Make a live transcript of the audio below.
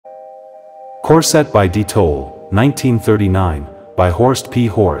Corset by Detolle, 1939, by Horst P.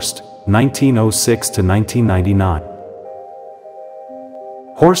 Horst, 1906 to 1999.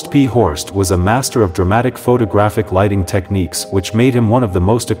 Horst P. Horst was a master of dramatic photographic lighting techniques which made him one of the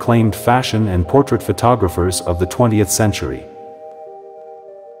most acclaimed fashion and portrait photographers of the 20th century.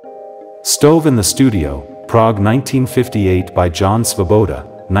 Stove in the Studio, Prague 1958 by Jan Svoboda,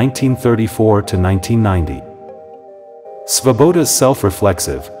 1934 to 1990. Svoboda's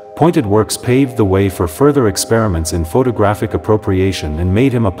self-reflexive, pointed works paved the way for further experiments in photographic appropriation and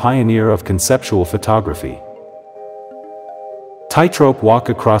made him a pioneer of conceptual photography. Tightrope Walk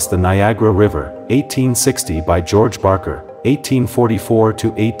Across the Niagara River, 1860 by George Barker, 1844 to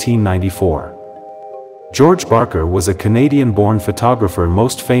 1894. George Barker was a Canadian-born photographer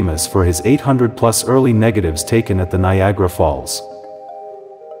most famous for his 800-plus early negatives taken at the Niagara Falls.